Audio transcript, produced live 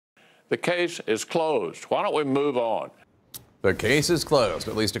The case is closed. Why don't we move on? The case is closed,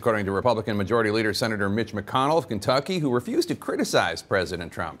 at least according to Republican Majority Leader Senator Mitch McConnell of Kentucky, who refused to criticize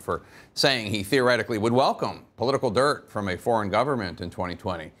President Trump for saying he theoretically would welcome political dirt from a foreign government in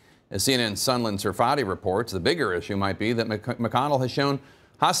 2020. As CNN's Sunlen Serfati reports, the bigger issue might be that McConnell has shown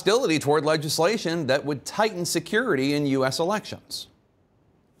hostility toward legislation that would tighten security in U.S. elections.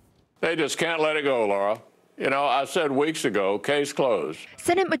 They just can't let it go, Laura. You know, I said weeks ago, case closed.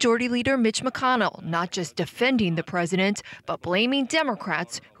 Senate Majority Leader Mitch McConnell not just defending the president, but blaming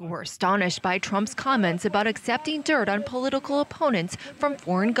Democrats who were astonished by Trump's comments about accepting dirt on political opponents from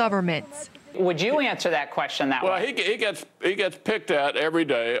foreign governments. Would you answer that question that way? Well, he gets picked at every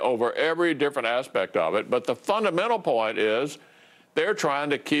day over every different aspect of it. But the fundamental point is they're trying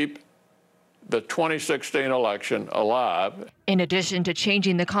to keep the 2016 election alive. In addition to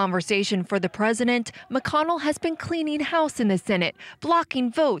changing the conversation for the president, McConnell has been cleaning house in the Senate,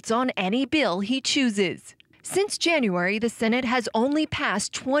 blocking votes on any bill he chooses. Since January, the Senate has only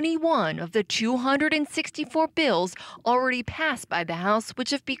passed 21 of the 264 bills already passed by the House,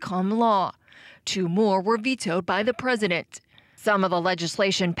 which have become law. 2 more were vetoed by the president. Some of the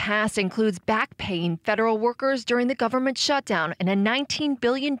legislation passed includes back paying federal workers during the government shutdown and a $19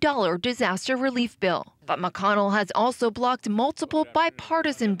 billion disaster relief bill. But McConnell has also blocked multiple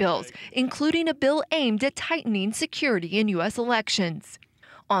bipartisan bills, including a bill aimed at tightening security in U.S. elections.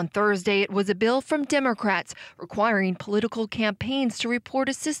 On Thursday, it was a bill from Democrats requiring political campaigns to report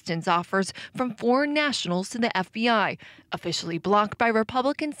assistance offers from foreign nationals to the FBI, officially blocked by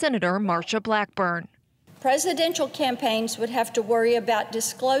Republican Senator Marsha Blackburn. Presidential campaigns would have to worry about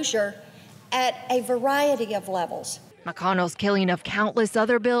disclosure at a variety of levels. McConnell's killing of countless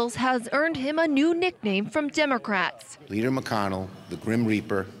other bills has earned him a new nickname from Democrats. Leader McConnell, the Grim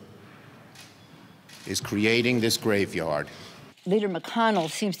Reaper, is creating this graveyard. Leader McConnell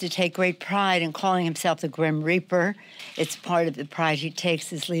seems to take great pride in calling himself the Grim Reaper. It's part of the pride he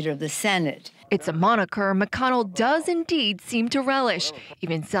takes as leader of the Senate. It's a moniker McConnell does indeed seem to relish,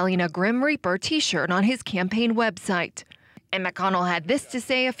 even selling a Grim Reaper T-shirt on his campaign website. And McConnell had this to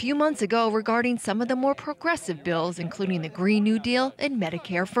say a few months ago regarding some of the more progressive bills, including the Green New Deal and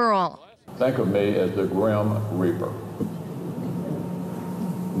Medicare for All. Think of me as the Grim Reaper.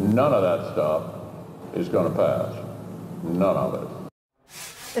 None of that stuff is going to pass. None of it.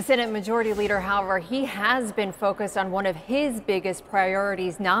 The Senate Majority Leader, however, he has been focused on one of his biggest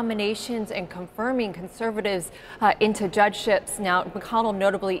priorities, nominations and confirming conservatives into judgeships. Now, McConnell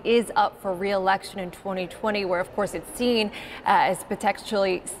notably is up for re-election in 2020, where, of course, it's seen as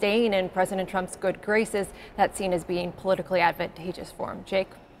potentially staying in President Trump's good graces. That's seen as being politically advantageous for him. Jake?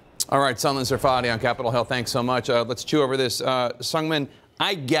 All right, Sunlen Serfati on Capitol Hill. Thanks so much. Let's chew over this. Sungmin,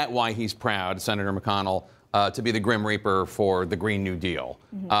 I get why he's proud, Senator McConnell, to be the Grim Reaper for the Green New Deal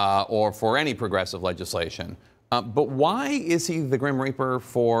or for any progressive legislation. But why is he the Grim Reaper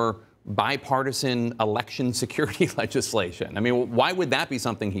for bipartisan election security legislation? I mean, why would that be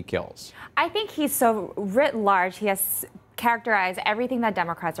something he kills? I think he's so writ large. He has characterized everything that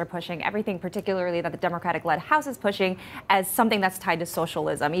Democrats are pushing, everything particularly that the Democratic-led House is pushing, as something that's tied to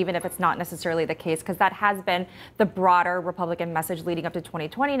socialism, even if it's not necessarily the case, because that has been the broader Republican message leading up to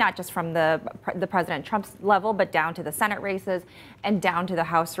 2020, not just from the President Trump's level, but down to the Senate races and down to the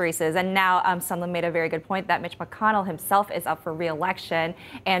House races. And now Sunlen made a very good point that Mitch McConnell himself is up for re-election,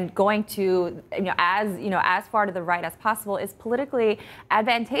 and going to, as far to the right as possible is politically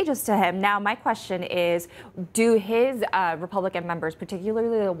advantageous to him. Now, my question is, do his Republican members,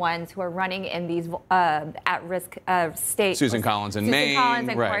 particularly the ones who are running in these at-risk states, Susan Collins in Maine, Collins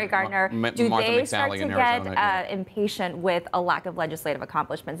and right. Cory Gardner, do Martha they McSally start to in get Arizona, impatient with a lack of legislative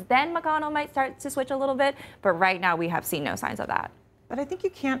accomplishments? Then McConnell might start to switch a little bit, but right now we have seen no signs of that. But I think you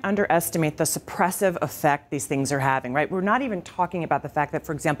can't underestimate the suppressive effect these things are having, right? We're not even talking about the fact that,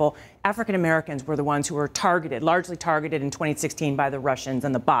 for example, African Americans were the ones who were targeted, largely targeted in 2016 by the Russians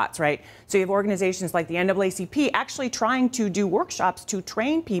and the bots, right? So you have organizations like the NAACP actually trying to do workshops to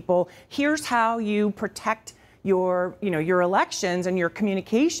train people. Here's how you protect your elections and your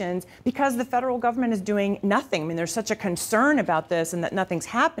communications, because the federal government is doing nothing. I mean, there's such a concern about this and that nothing's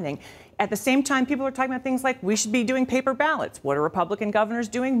happening. At the same time, people are talking about things like we should be doing paper ballots. What are Republican governors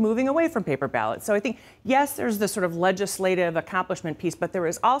doing? Moving away from paper ballots. So I think, yes, there's the sort of legislative accomplishment piece, but there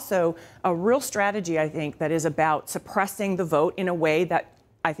is also a real strategy, I think, that is about suppressing the vote in a way that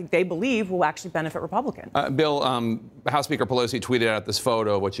I think they believe will actually benefit Republicans. Bill, House Speaker Pelosi tweeted out this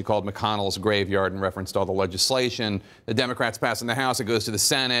photo, what she called McConnell's graveyard, and referenced all the legislation. The Democrats pass in the House, it goes to the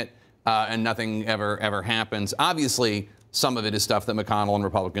Senate, and nothing ever happens. Obviously, some of it is stuff that McConnell and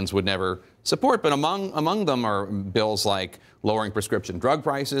Republicans would never support. But among them are bills like lowering prescription drug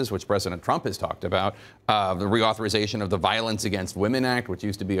prices, which President Trump has talked about, the reauthorization of the Violence Against Women Act, which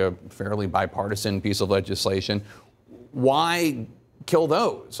used to be a fairly bipartisan piece of legislation. Why kill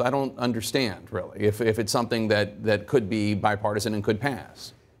those? I don't understand, really, if it's something that could be bipartisan and could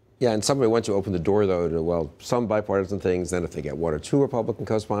pass. Yeah, and somebody wants to open the door, though, to, well, some bipartisan things. Then if they get one or two Republican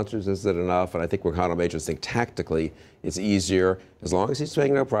co-sponsors, is it enough? And I think McConnell may just think tactically it's easier, as long as he's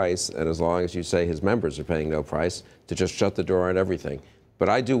paying no price and as long as you say his members are paying no price, to just shut the door on everything. But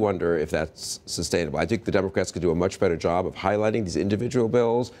I do wonder if that's sustainable. I think the Democrats could do a much better job of highlighting these individual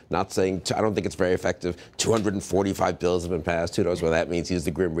bills, not saying, I don't think it's very effective, 245 bills have been passed. Who knows what that means? He's the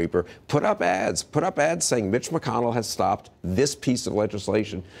Grim Reaper. Put up ads saying Mitch McConnell has stopped this piece of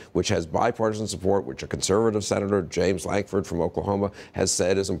legislation, which has bipartisan support, which a conservative senator, James Lankford from Oklahoma, has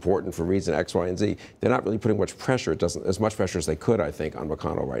said is important for reason X, Y, and Z. They're not really putting much pressure. It doesn't, as much pressure as they could, I think, on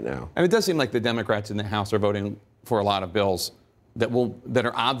McConnell right now. And it does seem like the Democrats in the House are voting for a lot of bills that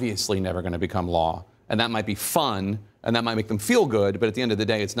are obviously never going to become law, and that might be fun, and that might make them feel good, but at the end of the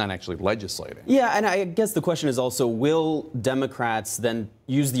day, it's not actually legislating. Yeah, and I guess the question is also, will Democrats then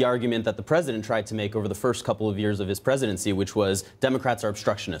use the argument that the president tried to make over the first couple of years of his presidency, which was Democrats are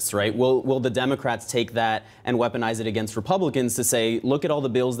obstructionists, right? Will the Democrats take that and weaponize it against Republicans to say, look at all the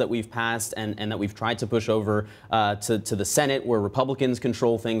bills that we've passed and that we've tried to push over to the Senate, where Republicans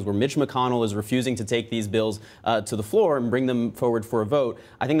control things, where Mitch McConnell is refusing to take these bills to the floor and bring them forward for a vote?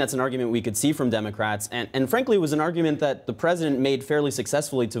 I think that's an argument we could see from Democrats, and frankly, it was an argument that the president made fairly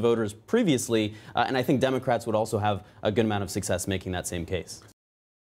successfully to voters previously, and I think Democrats would also have a good amount of success making that same case.